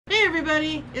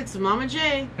everybody, it's Mama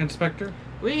J and Spectre.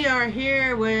 We are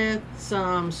here with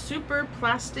some super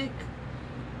plastic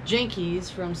Jankies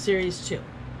from Series 2.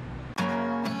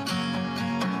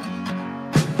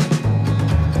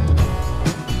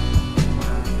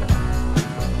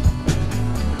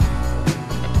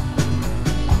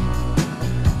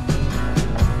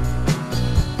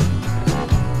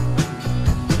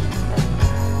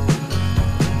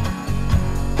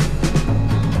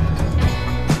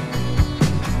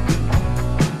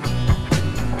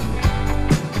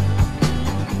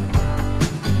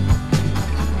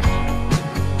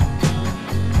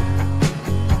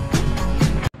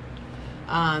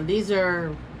 These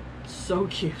are so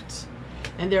cute,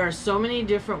 and there are so many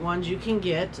different ones you can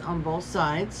get on both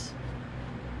sides.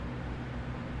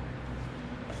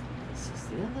 This is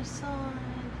the other side.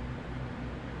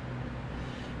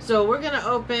 So we're gonna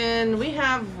open, we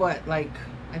have what, like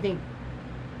I think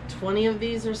 20 of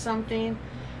these or something,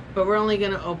 but we're only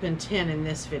gonna open 10 in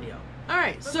this video.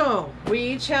 Alright, so we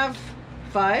each have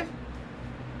 5.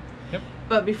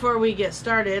 But before we get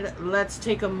started, let's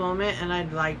take a moment, and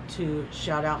I'd like to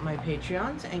shout out my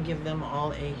Patreons and give them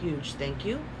all a huge thank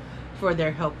you for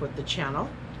their help with the channel.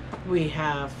 We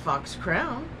have Fox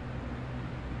Crown.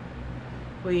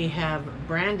 We have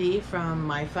Brandy from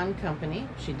My Fun Company.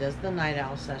 She does the Night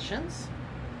Owl sessions.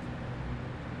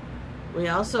 We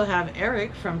also have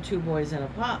Eric from Two Boys and a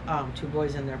Pop. Two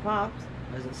Boys and Their Pops.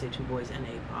 I was gonna say Two Boys and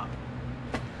a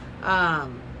Pop.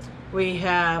 We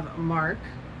have Mark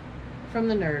from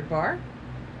the Nerd Bar.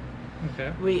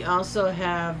 Okay. We also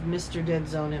have Mr. Dead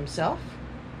Zone himself.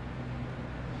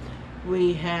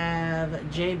 We have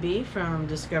JB from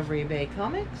Discovery Bay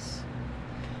Comics.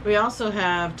 We also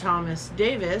have Thomas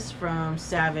Davis from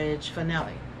Savage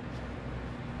Finale.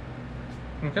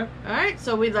 Okay. Alright,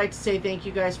 so we'd like to say thank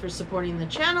you guys for supporting the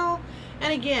channel.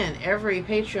 And again, every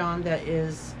Patreon that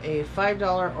is a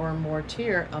 $5 or more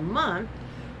tier a month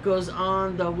goes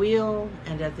on the wheel,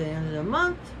 and at the end of the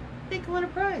month, they can win a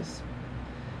prize.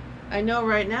 I know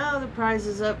right now the prize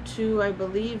is up to, I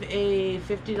believe, a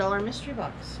 $50 mystery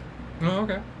box. Oh,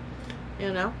 okay.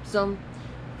 You know, so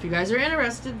if you guys are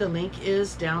interested, the link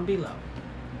is down below.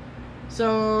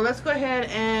 So let's go ahead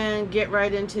and get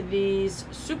right into these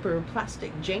super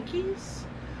plastic Jankies.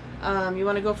 You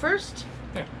want to go first?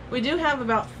 Yeah. We do have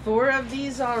about 4 of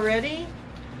these already.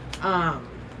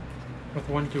 With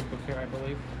one duplicate, I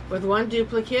believe. With one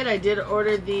duplicate, I did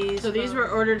order these. So these were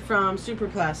ordered from Super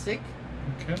Plastic.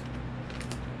 Okay.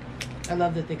 I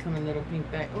love that they come in little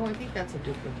pink bags. Oh, I think that's a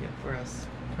duplicate for us.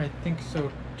 I think so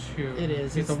too. It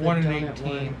is. He's it's a 1 in donut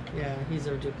 18. one. Yeah, he's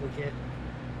a duplicate.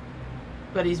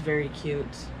 But he's very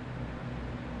cute.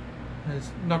 His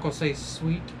knuckles say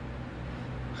sweet.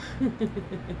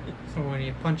 So when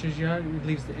he punches you, it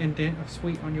leaves the indent of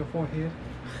sweet on your forehead.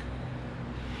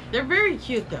 They're very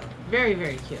cute though. Very,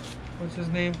 very cute. What's his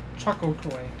name? Choco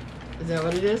Toy. Is that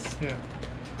what it is? Yeah.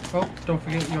 Oh, don't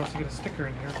forget you also get a sticker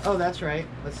in here. Oh, that's right.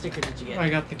 What sticker did you get? I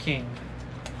got the king.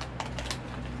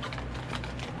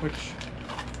 Which...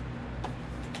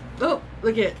 Oh,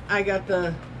 look it. I got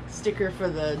the sticker for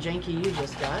the Janky you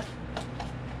just got.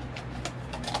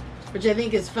 Which I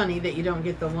think is funny that you don't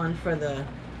get the one for the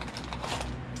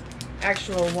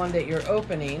actual one that you're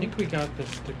opening. I think we got this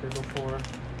sticker before.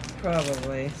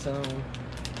 Probably. So...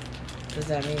 does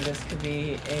that mean this could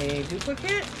be a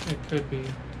duplicate? It could be.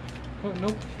 Oh,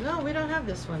 nope. No, we don't have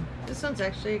this one. This one's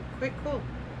actually quite cool.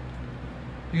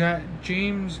 You got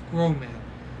James Groman.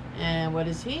 And what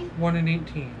is he? 1 in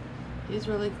 18. He's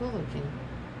really cool looking.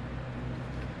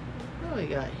 Oh, we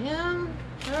got him.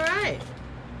 Alright.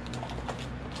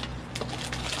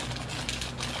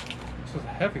 This is a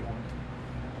heavy one.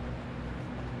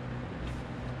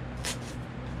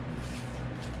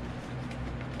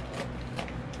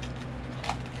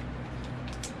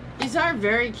 These are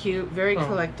very cute, very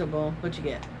collectible. What'd you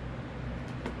get?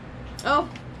 Oh,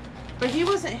 but he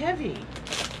wasn't heavy.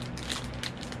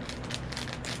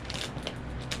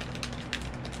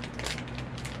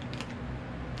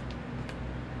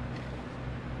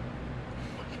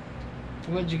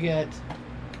 What'd you get?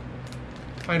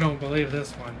 I don't believe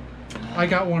this one. I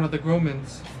got one of the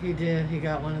Gromans. He did. He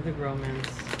got one of the Gromans.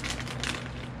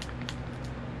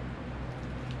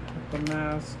 The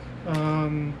mask.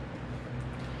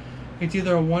 It's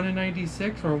either a 1 in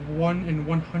 96 or a 1 in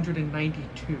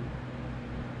 192.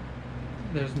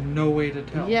 There's no way to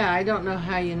tell. Yeah, I don't know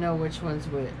how you know which one's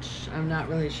which. I'm not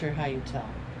really sure how you tell.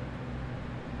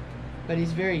 But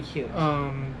he's very cute.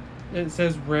 It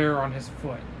says rare on his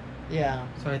foot. Yeah.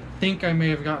 So I think I may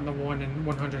have gotten the 1 in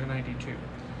 192.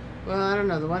 Well, I don't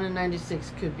know. The 1 in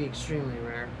 96 could be extremely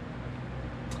rare.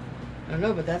 I don't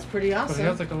know, but that's pretty awesome. But it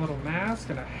has like a little mask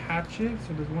and a hatchet.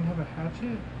 So does one have a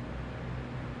hatchet?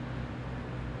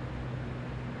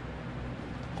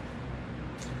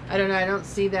 I don't know. I don't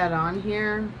see that on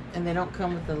here, and they don't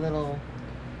come with the little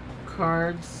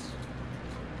cards.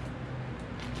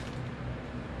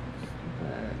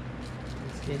 But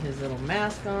let's get his little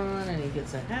mask on, and he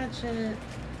gets a hatchet.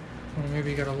 Or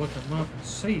maybe you gotta look him up and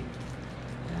see.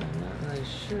 Yeah, I'm not really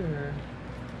sure.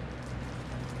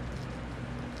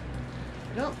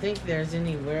 I don't think there's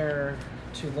anywhere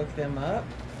to look them up.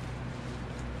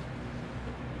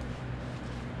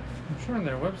 I'm sure on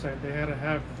their website they had to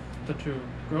have the two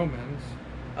Gromans.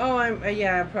 Oh,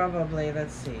 yeah, probably.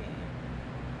 Let's see.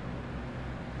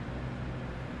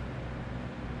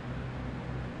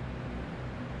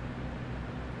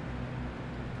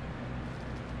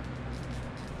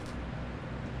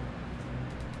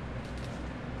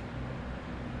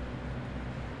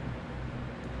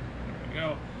 There we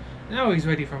go. Now he's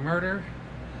ready for murder.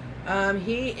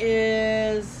 He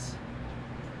is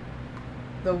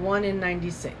the 1 in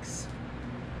 96.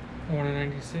 1 in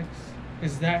 96.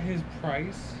 Is that his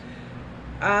price?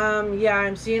 Yeah,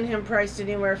 I'm seeing him priced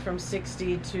anywhere from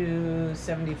 $60 to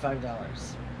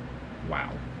 $75.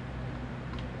 Wow.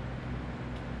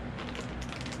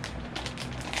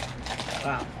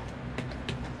 Wow.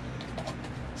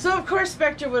 So of course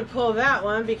Spectre would pull that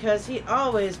one because he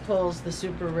always pulls the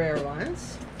super rare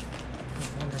ones.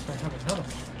 I wonder if I have another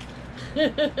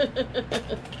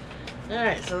one.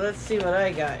 Alright, so let's see what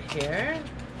I got here.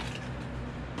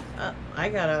 I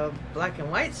got a black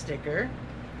and white sticker.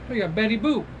 We got Betty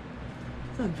Boop.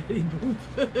 It's not Betty Boop.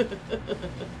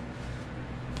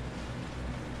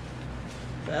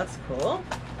 That's cool.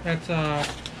 That's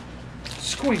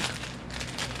Squink.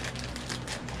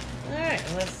 Alright,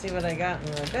 let's see what I got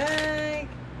in my bag.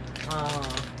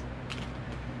 Oh,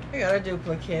 I got a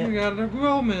duplicate. We got a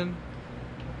Gromman.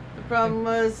 The problem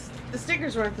was the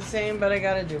stickers weren't the same, but I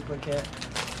got a duplicate.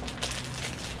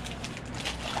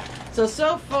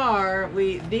 So far,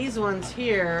 these ones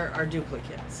here are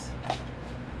duplicates.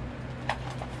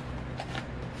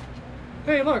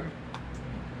 Hey, look.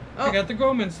 Oh. I got the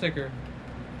Gromman sticker.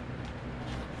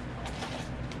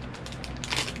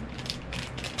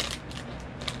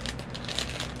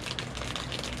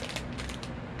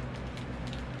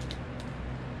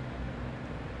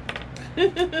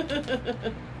 Which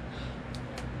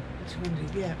one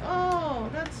did you get? Oh,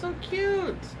 that's so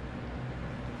cute.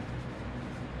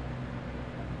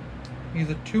 He's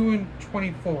a 2 in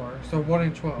 24, so 1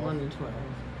 in 12. 1 in 12.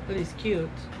 But he's cute.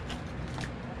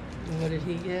 And what did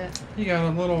he get? He got a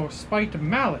little spiked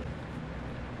mallet.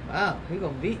 Wow, he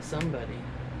gonna beat somebody.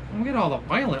 Look at all the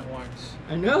violent ones.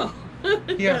 I know.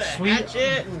 He got a sweet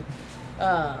hatchet and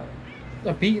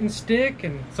a beaten stick,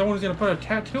 and someone's gonna put a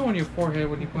tattoo on your forehead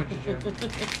when he punches you.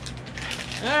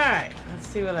 Alright, let's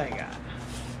see what I got.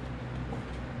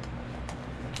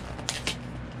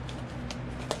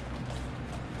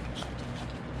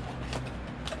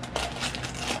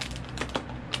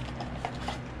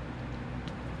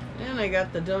 And I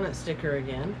got the donut sticker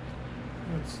again.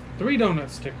 That's 3 donut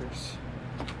stickers.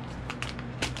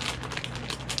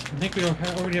 I think we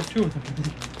already have 2 of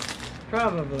them.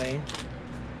 Probably.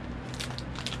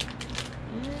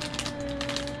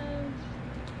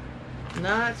 And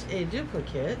not a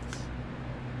duplicate.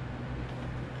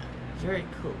 Very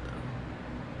cool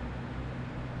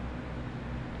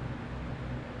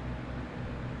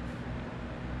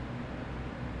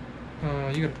though.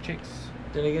 You got a chase.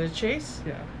 Did I get a chase?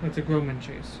 Yeah, that's a Gromman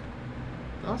chase.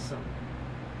 Awesome.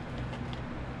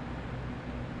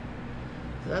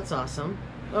 So that's awesome.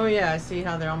 Oh yeah, I see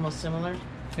how they're almost similar.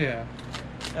 Yeah.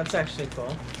 That's actually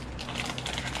cool.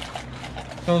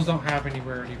 Those don't have any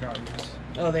rarity values.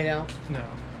 Oh, they don't? No.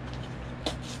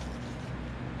 It's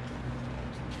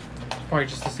probably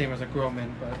just the same as a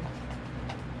Gromman, but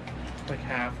like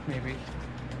half maybe.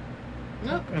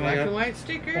 Nope, And black and white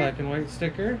sticker. Black and white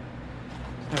sticker.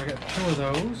 So I got 2 of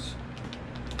those.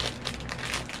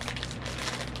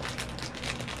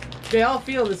 They all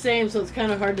feel the same, so it's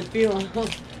kind of hard to feel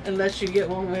unless you get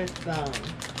one with,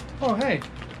 Oh, hey.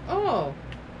 Oh.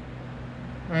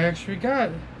 I actually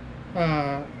got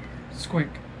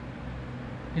Squink.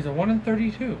 He's a 1 in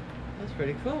 32. That's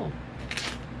pretty cool.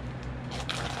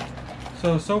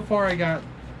 So far I got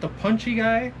the punchy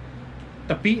guy,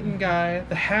 the beaten guy,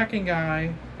 the hacking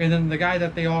guy, and then the guy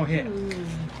that they all hit.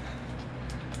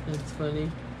 That's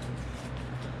funny.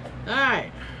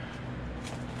 Alright.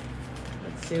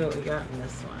 Let's see what we got in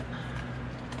this one.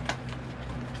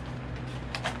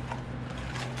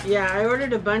 Yeah, I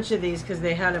ordered a bunch of these because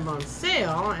they had them on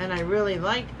sale, and I really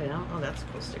like them. Oh, that's a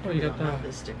cool sticker. Oh, you got don't have that.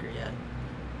 this sticker yet.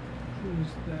 Who's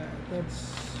that?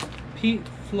 That's Pete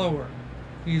Flower.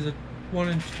 He's a 1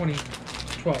 in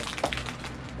 2012.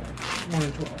 1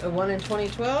 in 12. A 1 in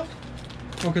 2012?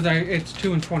 Well, because it's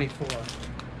 2 in 24.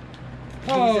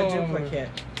 He's a duplicate.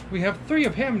 We have 3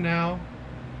 of him now.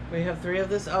 We have 3 of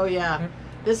this? Oh, yeah. Yep.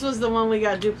 This was the one we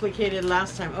got duplicated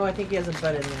last time. Oh, I think he has a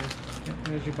butt in there. Yep,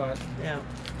 there's your butt. Yeah.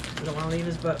 You don't want to leave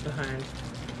his butt behind.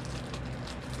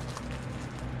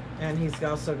 And he's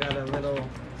also got a little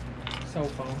Cell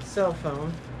phone. cell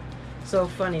phone. So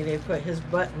funny, they put his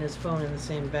butt and his phone in the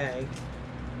same bag.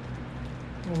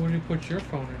 Well, where do you put your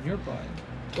phone in your butt?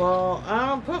 Well, I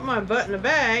don't put my butt in a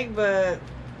bag, but...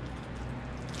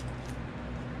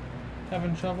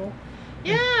 Having trouble?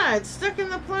 Yeah, it's stuck in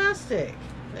the plastic.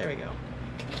 There we go.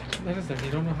 Like I said,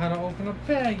 you don't know how to open a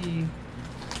baggie.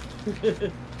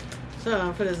 So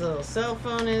I'll put his little cell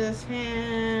phone in his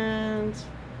hand.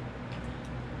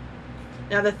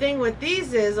 Now the thing with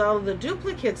these is all the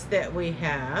duplicates that we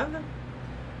have,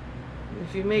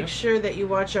 if you make sure that you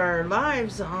watch our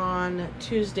lives on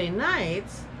Tuesday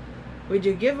nights, we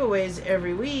do giveaways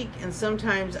every week, and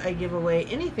sometimes I give away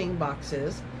anything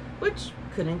boxes, which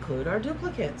could include our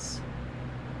duplicates.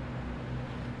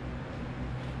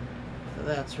 So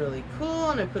that's really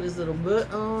cool, and I put his little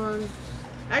boot on.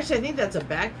 Actually, I think that's a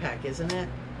backpack, isn't it?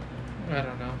 I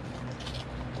don't know.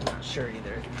 I'm not sure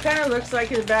either. Kind of looks like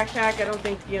his backpack. I don't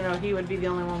think, you know, he would be the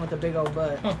only one with a big old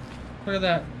butt. Oh, look at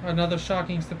that. Another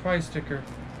shocking surprise sticker.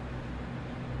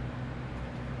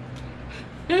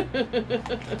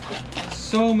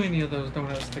 So many of those don't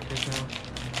have stickers now.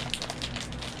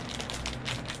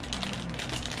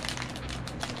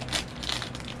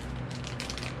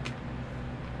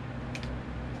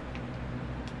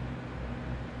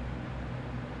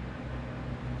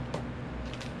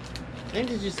 And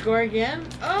did you score again?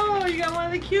 Oh, you got one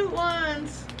of the cute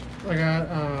ones. I got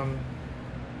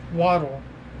Waddle,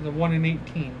 the 1 in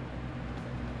 18.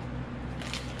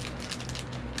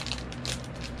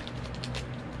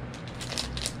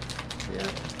 Yeah.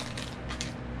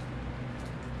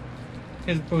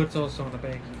 His boot's also in a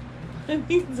baggie. I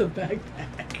think it's a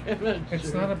backpack. I'm not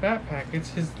It's sure. not a backpack. It's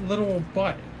his little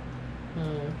butt. Oh,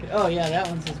 okay. Oh, yeah, that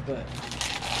one's his butt.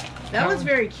 That one's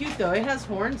very cute, though. It has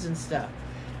horns and stuff.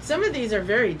 Some of these are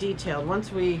very detailed.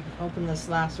 Once we open this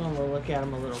last one, we'll look at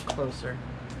them a little closer.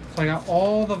 So I got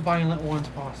all the violent ones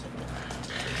possible.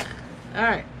 All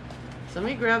right. So let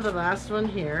me grab the last one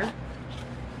here.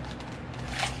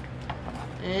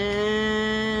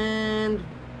 And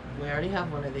we already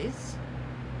have one of these.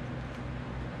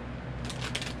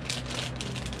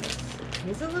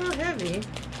 He's a little heavy.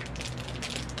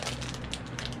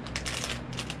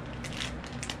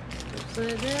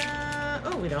 Upside down.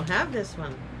 Oh, we don't have this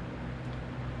one.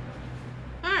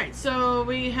 Alright, so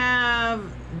we have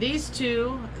these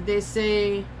two. They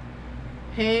say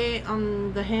hey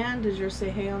on the hand. Does yours say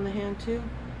hey on the hand too?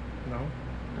 No.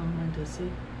 Oh, mine does,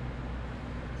 see?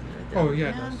 Oh, yeah,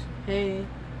 it does. Hey.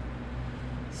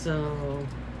 So,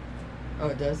 oh,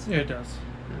 it does? Yeah, it does.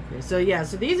 Okay, so yeah,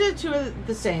 so these are two of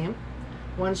the same.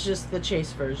 One's just the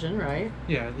chase version, right?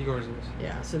 Yeah, yours is.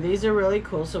 Yeah, so these are really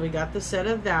cool. So we got the set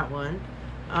of that one.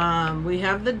 We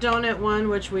have the donut one,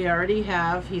 which we already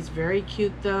have. He's very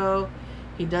cute, though.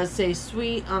 He does say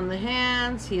sweet on the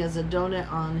hands. He has a donut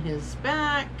on his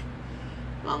back,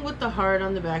 along with the heart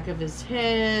on the back of his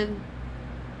head.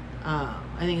 I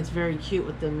think it's very cute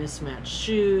with the mismatched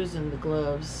shoes and the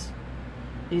gloves.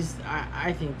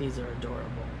 I think these are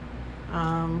adorable.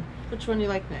 Which one do you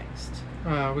like next?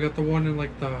 We got the one in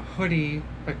like the hoodie,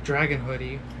 like dragon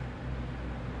hoodie.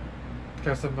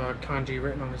 Got some kanji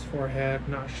written on his forehead.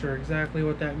 Not sure exactly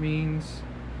what that means.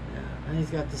 Yeah, and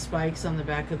he's got the spikes on the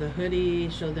back of the hoodie.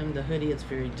 Show them the hoodie. It's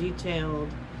very detailed.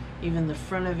 Even the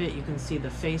front of it, you can see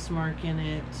the face mark in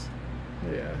it.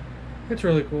 Yeah, it's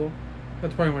really cool.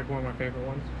 That's probably like one of my favorite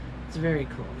ones. It's very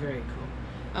cool, very cool.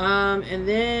 And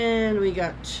then we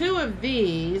got two of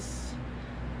these,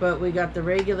 but we got the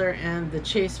regular and the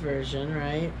chase version,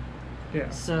 right? Yeah.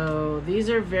 So these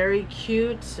are very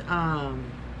cute.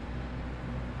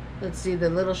 Let's see, the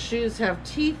little shoes have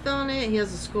teeth on it. He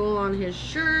has a skull on his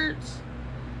shirt.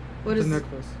 What It's is a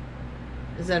necklace.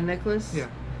 Is that a necklace? Yeah.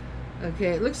 Okay,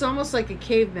 it looks almost like a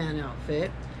caveman outfit.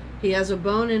 He has a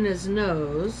bone in his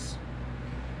nose.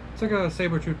 It's like a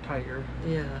saber-toothed tiger.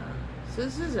 Yeah. So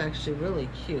this is actually really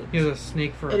cute. He has a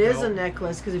snake for a It belt. is a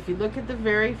necklace, because if you look at the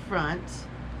very front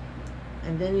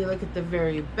and then you look at the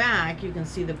very back, you can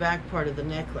see the back part of the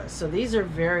necklace. So these are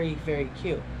very, very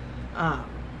cute.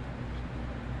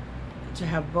 To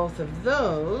have both of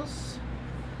those.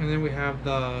 And then we have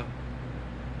the,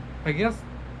 I guess,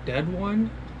 dead one.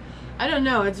 I don't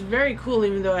know. It's very cool,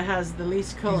 even though it has the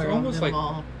least color of almost them like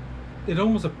all. it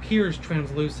almost appears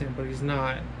translucent, but he's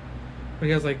not. But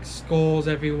he has like skulls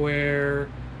everywhere,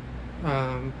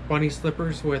 bunny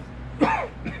slippers with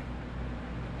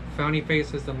frowny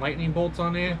faces and lightning bolts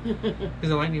on it.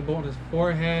 There's a lightning bolt on his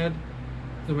forehead.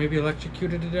 So maybe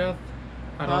electrocuted to death.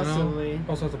 I don't know.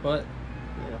 Also has a butt.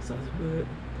 Yeah, also has a butt.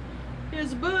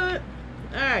 Here's a butt.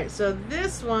 Alright, so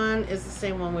this one is the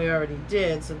same one we already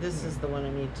did, so this is the one I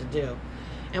need to do.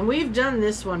 And we've done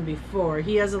this one before.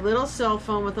 He has a little cell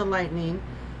phone with a lightning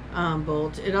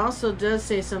bolt. It also does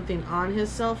say something on his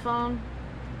cell phone.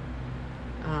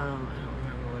 I don't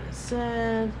remember what it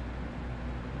said.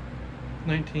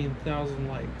 19,000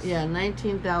 likes. Yeah,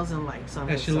 19,000 likes on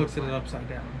his she cell looks phone. at it upside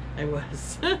down. I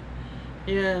was.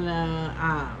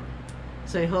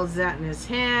 So he holds that in his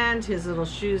hand. His little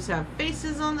shoes have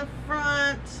faces on the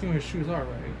front. See what his shoes are,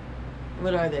 right?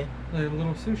 What are they? They're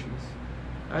little sushis.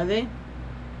 Are they?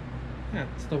 Yeah,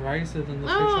 it's the rice and then the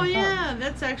fish Oh, on yeah, top.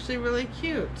 that's actually really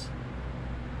cute.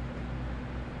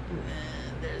 And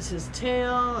then there's his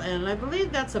tail, and I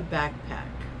believe that's a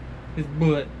backpack. His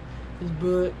butt. His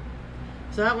butt.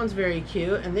 So that one's very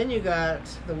cute. And then you got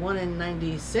the one in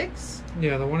 96.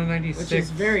 Yeah, the one in 96. Which is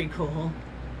very cool.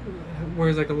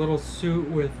 Wears like a little suit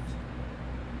with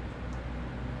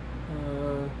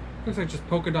looks like just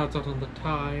polka dots on the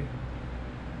tie.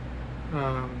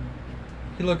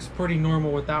 He looks pretty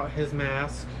normal without his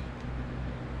mask.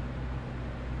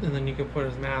 And then you can put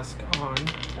his mask on.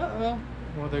 Uh-oh.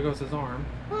 Well, there goes his arm.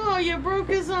 Oh, you broke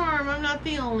his arm. I'm not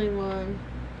the only one.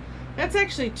 That's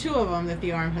actually two of them that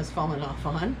the arm has fallen off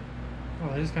on.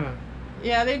 Oh, they just kind of...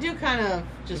 Yeah, they do kind of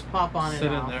just pop on and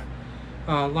off. Sit in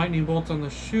there. Lightning bolts on the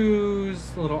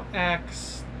shoes. Little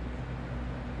axe.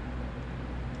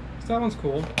 So that one's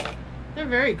cool. They're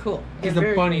very cool. He's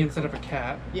a bunny instead of a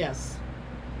cat. Yes.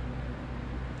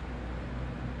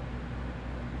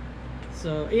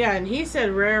 So, yeah, and he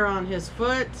said rare on his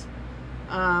foot.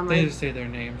 They just say their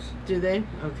names. Do they?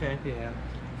 Okay. Yeah.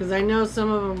 Because I know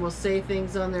some of them will say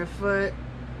things on their foot.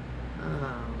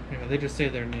 Yeah, they just say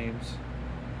their names.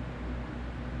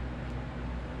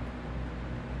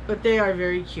 But they are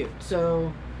very cute.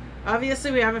 So,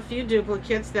 obviously we have a few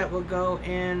duplicates that will go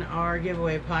in our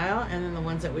giveaway pile. And then the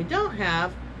ones that we don't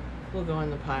have will go in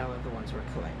the pile of the ones we're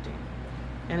collecting.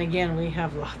 And again, we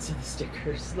have lots of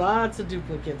stickers. Lots of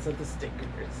duplicates of the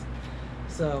stickers.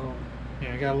 So...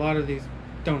 Yeah, I got a lot of these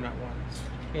donut ones.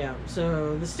 Yeah,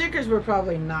 so the stickers we're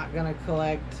probably not going to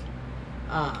collect.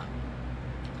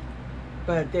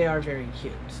 But they are very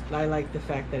cute. I like the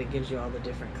fact that it gives you all the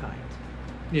different kinds.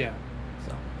 Yeah.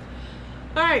 So,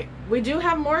 alright, we do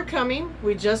have more coming.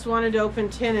 We just wanted to open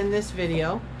 10 in this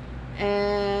video.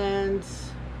 And...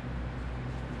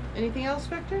 anything else,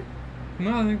 Spectre?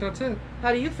 No, I think that's it.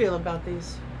 How do you feel about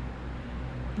these?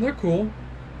 They're cool.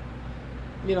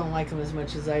 You don't like them as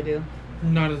much as I do?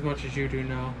 Not as much as you do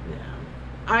now. Yeah.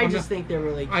 I just think they're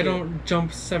really cute. I don't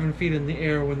jump 7 feet in the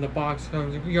air when the box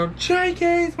comes. You go,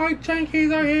 Jankies! My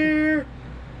Jankies are here!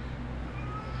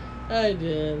 I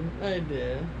did.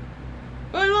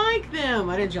 But I like them.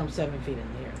 I didn't jump 7 feet in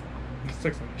the air.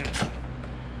 6.5.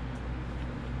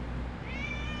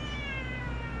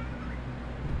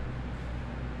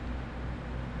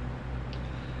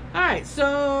 Alright,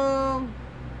 so...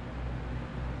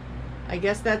 I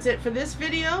guess that's it for this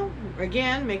video.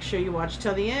 Again, make sure you watch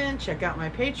till the end. Check out my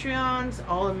Patreons.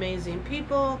 All amazing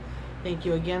people. Thank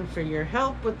you again for your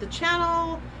help with the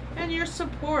channel and your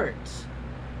support.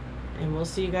 And we'll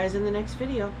see you guys in the next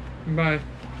video. Bye.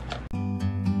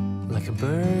 Like a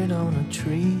bird on a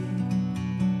tree,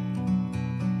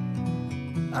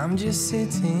 I'm just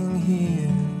sitting here.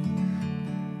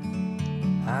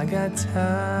 I got time,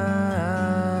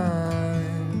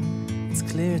 it's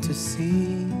clear to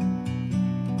see.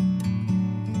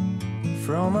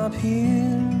 From up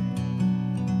here,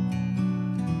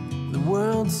 the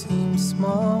world seems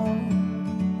small.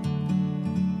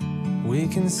 We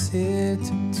can sit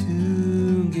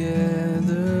together.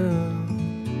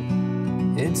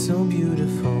 It's so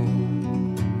beautiful,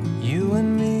 you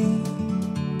and me.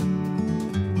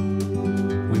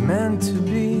 We meant to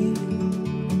be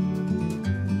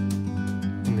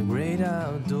in the great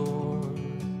outdoors.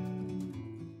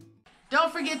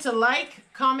 Don't forget to like,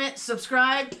 comment,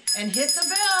 subscribe, and hit the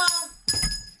bell.